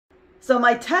So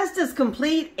my test is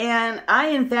complete, and I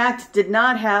in fact did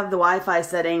not have the Wi-Fi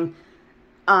setting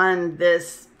on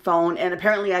this phone, and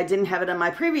apparently I didn't have it on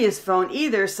my previous phone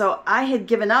either, so I had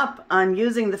given up on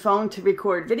using the phone to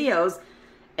record videos,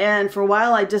 and for a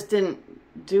while I just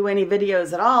didn't do any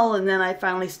videos at all, and then I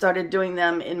finally started doing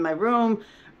them in my room,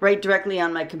 right directly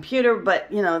on my computer,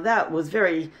 but you know, that was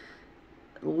very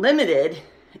limited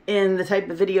in the type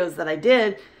of videos that I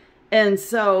did, and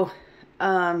so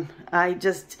I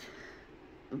just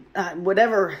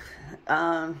whatever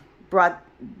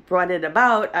brought it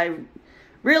about, I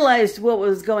realized what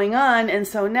was going on, and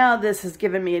so now this has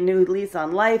given me a new lease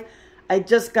on life. I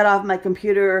just got off my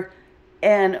computer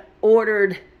and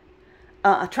ordered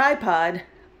a tripod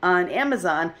on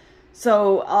Amazon,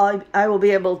 so I will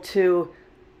be able to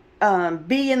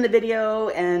be in the video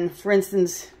and, for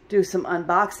instance, do some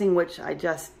unboxing, which I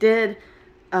just did.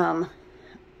 I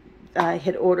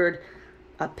had ordered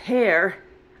a pair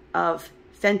of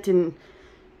Fenton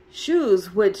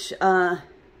shoes, which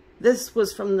this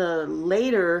was from the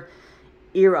later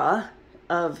era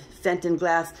of Fenton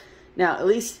glass. Now, at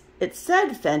least it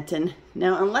said Fenton.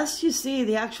 Now, unless you see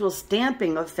the actual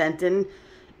stamping of Fenton,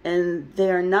 and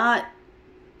there's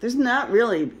not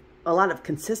really a lot of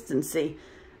consistency.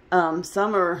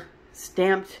 Some are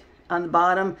stamped on the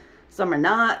bottom, some are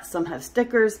not, some have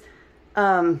stickers.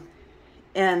 And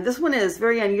this one is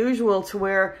very unusual to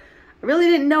where I really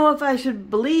didn't know if I should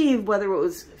believe whether it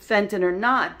was Fenton or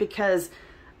not, because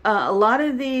a lot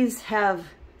of these have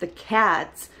the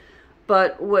cats,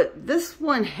 but what this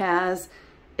one has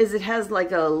is it has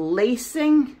like a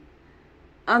lacing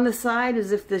on the side,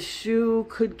 as if the shoe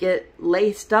could get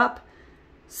laced up.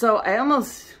 So I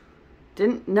almost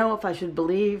didn't know if I should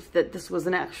believe that this was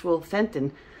an actual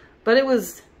Fenton, but it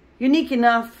was unique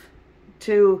enough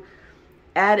to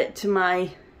add it to my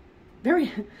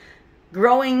very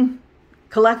growing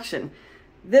collection.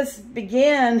 This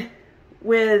began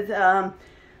with, I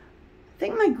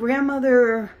think my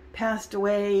grandmother passed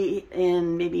away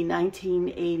in maybe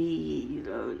 1980.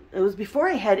 It was before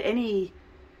I had any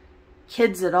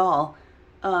kids at all.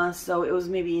 So it was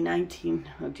maybe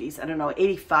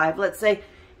 85, let's say.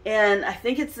 And I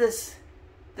think it's this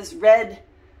red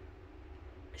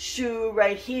shoe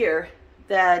right here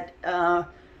that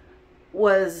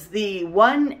was the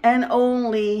one and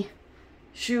only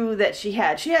shoe that she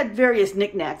had. She had various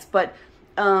knickknacks, but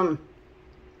I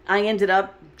ended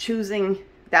up choosing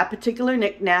that particular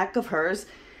knickknack of hers,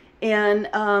 and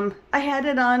I had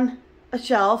it on a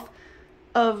shelf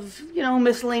of, you know,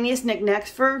 miscellaneous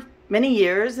knickknacks for many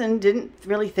years and didn't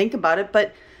really think about it.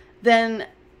 But then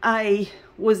I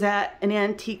was at an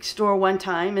antique store one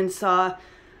time and saw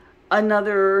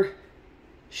another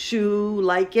shoe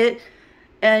like it,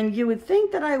 and you would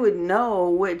think that I would know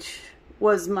which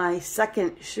was my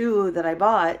second shoe that I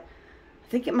bought. I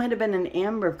think it might have been an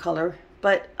amber color,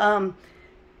 but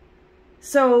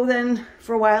so then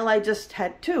for a while I just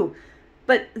had two.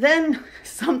 But then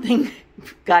something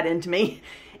got into me,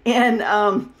 and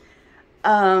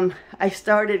I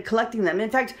started collecting them. In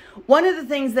fact, one of the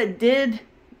things that did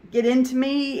get into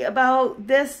me about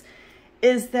this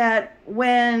is that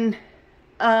when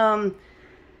a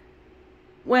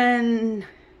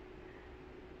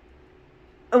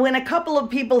couple of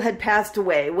people had passed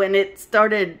away, when it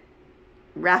started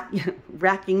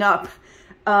racking up,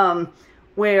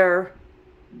 where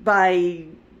by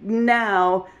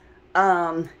now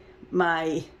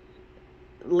my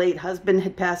late husband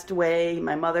had passed away,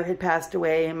 my mother had passed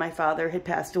away, and my father had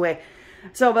passed away.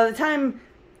 So by the time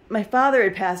my father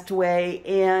had passed away,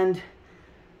 and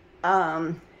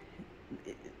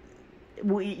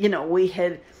we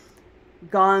had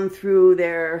gone through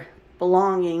their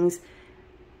belongings,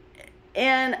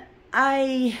 and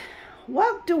I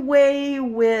walked away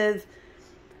with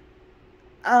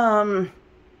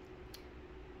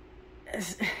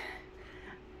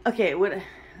okay, what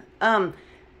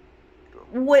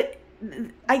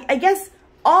I guess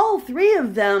all three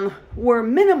of them were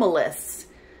minimalists.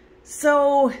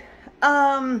 So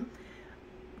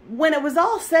when it was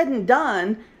all said and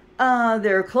done,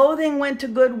 their clothing went to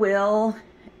Goodwill,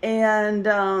 and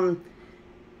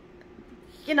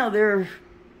you know, there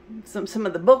some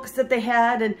of the books that they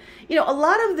had, and you know, a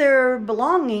lot of their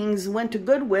belongings went to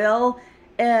Goodwill,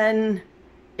 and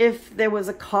if there was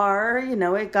a car, you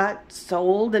know, it got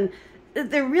sold, and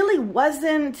there really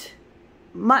wasn't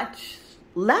much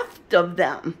left of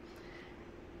them.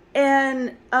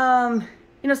 And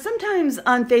you know, sometimes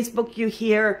on Facebook you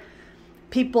hear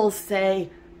people say,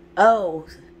 oh,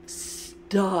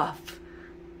 stuff,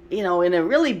 you know, in a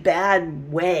really bad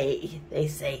way. They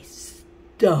say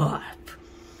stuff.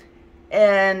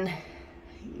 And,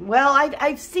 well,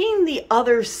 I've seen the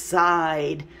other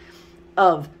side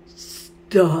of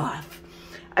stuff.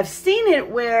 I've seen it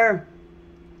where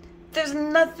there's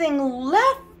nothing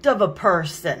left of a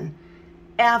person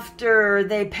after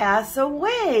they pass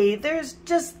away. There's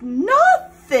just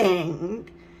nothing.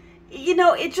 You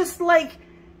know, it's just like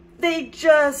they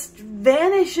just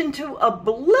vanish into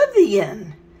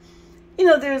oblivion. You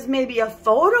know, there's maybe a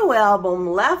photo album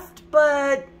left,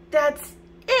 but that's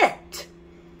it.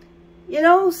 You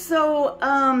know, so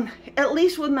at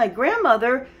least with my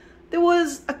grandmother, there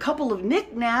was a couple of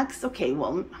knickknacks. Okay,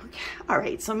 well, all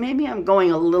right, so maybe I'm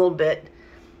going a little bit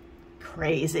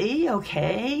crazy.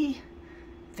 Okay,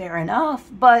 fair enough.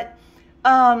 But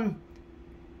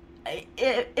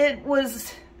it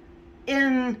was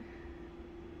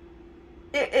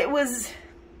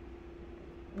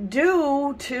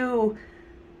due to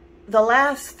the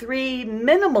last 3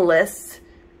 minimalists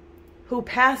who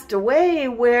passed away,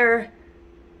 where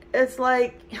it's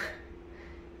like,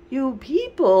 you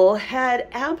people had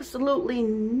absolutely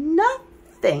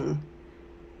nothing,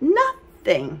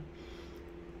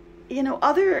 you know,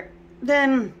 other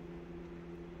than,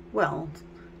 well,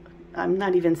 I'm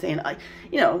not even saying,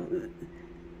 you know,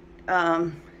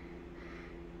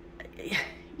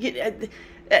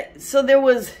 so there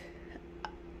was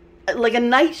like a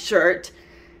nightshirt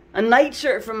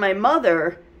from my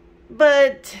mother,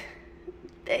 but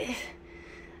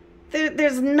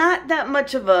there's not that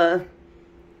much of a,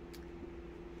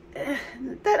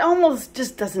 that almost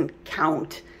just doesn't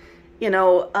count, you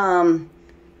know.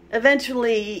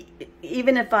 Eventually,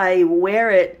 even if I wear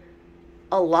it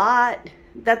a lot,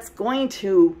 that's going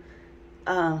to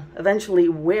eventually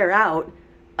wear out.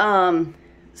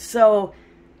 So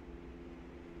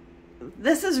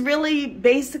this is really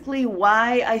basically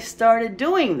why I started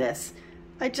doing this.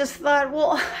 I just thought,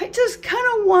 well, I just kind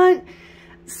of want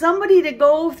somebody to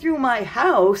go through my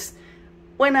house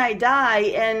when I die,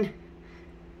 and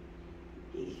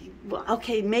well,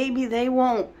 okay, maybe they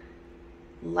won't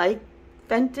like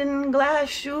Fenton glass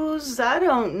shoes, I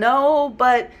don't know,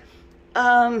 but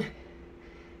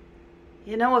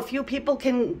you know, a few people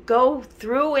can go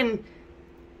through and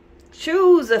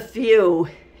choose a few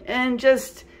and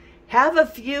just have a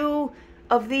few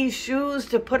of these shoes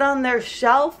to put on their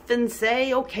shelf and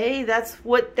say, okay, that's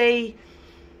what they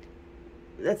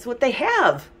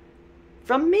have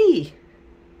from me.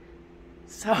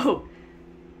 So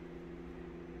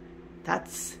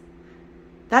that's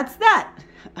that.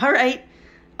 All right.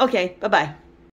 Okay, bye-bye.